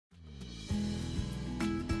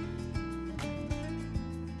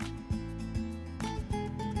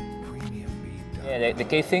The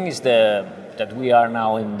key thing is that we are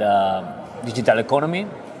now in the digital economy,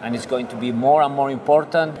 and it's going to be more and more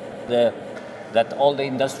important that all the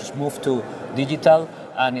industries move to digital.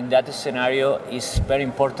 And in that scenario, it's very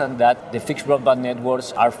important that the fixed broadband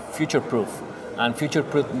networks are future-proof. And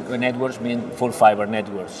future-proof networks mean full fiber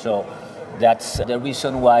networks. So that's the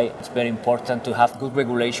reason why it's very important to have good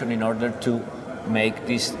regulation in order to make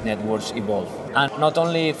these networks evolve. And not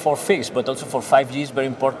only for fixed, but also for 5G, it's very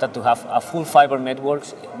important to have a full fiber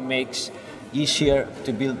networks. It makes easier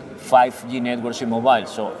to build 5G networks in mobile.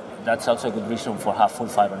 So that's also a good reason for have full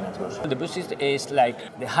fiber networks. The boost is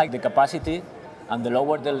like the higher the capacity and the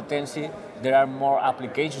lower the latency, there are more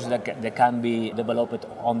applications that can be developed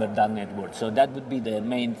under that network. So that would be the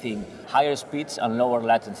main thing, higher speeds and lower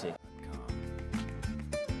latency.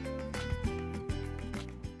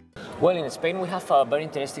 Well, in Spain we have a very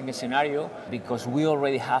interesting scenario because we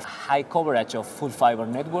already have high coverage of full fiber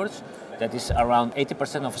networks. That is around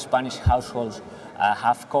 80% of Spanish households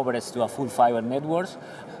have coverage to a full fiber networks.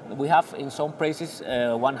 We have in some places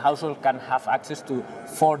one household can have access to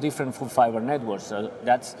 4 different full fiber networks. So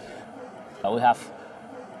that's we have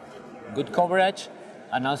good coverage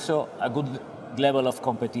and also a good level of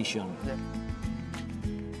competition. Yeah.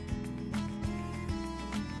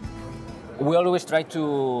 We always try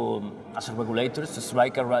to, as regulators, to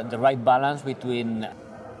strike the right balance between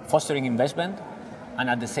fostering investment and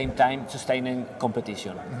at the same time sustaining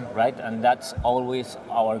competition, right? And that's always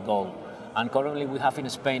our goal. And currently we have in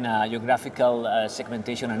Spain a geographical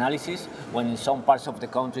segmentation analysis, when in some parts of the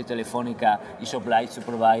country Telefónica is obliged to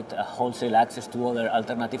provide wholesale access to other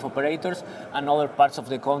alternative operators, and other parts of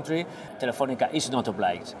the country Telefónica is not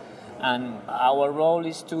obliged. And our role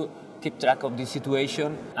is to keep track of this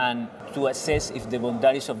situation and to assess if the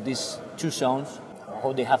boundaries of these two zones,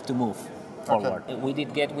 how they have to move forward. Okay. We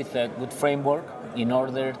did get with a good framework in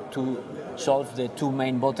order to solve the 2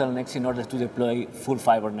 main bottlenecks in order to deploy full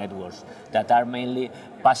fiber networks that are mainly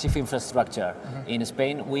passive infrastructure. In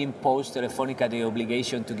Spain, we imposed Telefónica the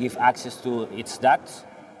obligation to give access to its ducts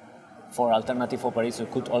for alternative operators who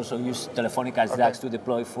could also use Telefónica's ducts to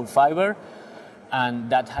deploy full fiber, and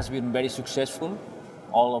that has been very successful.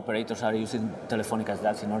 All operators are using Telefónica's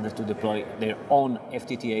ducts in order to deploy their own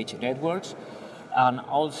FTTH networks. And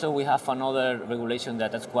also we have another regulation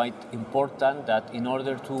that is quite important, that in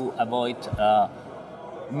order to avoid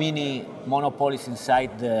mini monopolies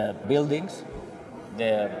inside the buildings,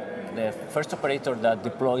 the first operator that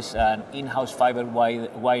deploys an in-house fiber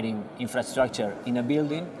wiring infrastructure in a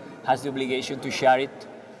building has the obligation to share it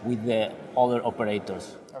with the other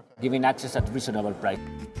operators, giving access at reasonable price.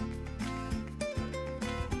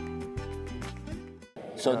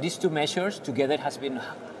 So these 2 measures together has been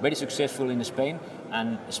very successful in Spain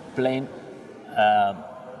and explain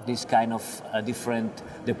this kind of different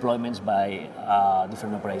deployments by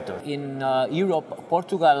different operators. In Europe,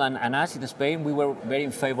 Portugal and us in Spain, we were very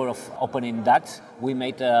in favor of opening ducts. We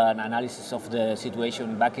made an analysis of the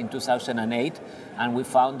situation back in 2008, and we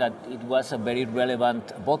found that it was a very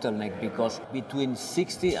relevant bottleneck because between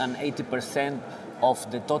 60 and 80%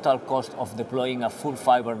 of the total cost of deploying a full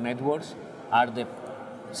fiber networks are the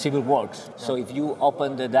civil works. So if you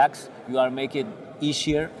open the ducts, you are making it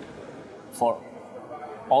easier for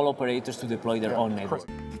all operators to deploy their own network.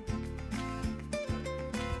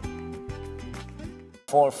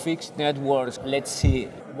 For fixed networks, let's see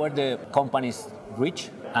where the companies reach,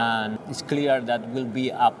 and it's clear that will be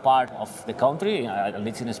a part of the country, at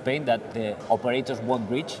least in Spain, that the operators won't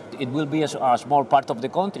reach. It will be a small part of the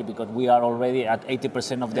country because we are already at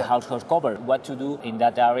 80% of the households covered. What to do in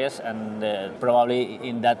that areas, and probably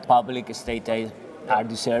in that public state aid are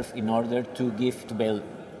deserved in order to build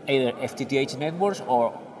either FTTH networks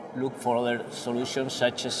or look for other solutions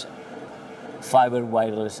such as fiber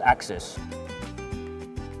wireless access.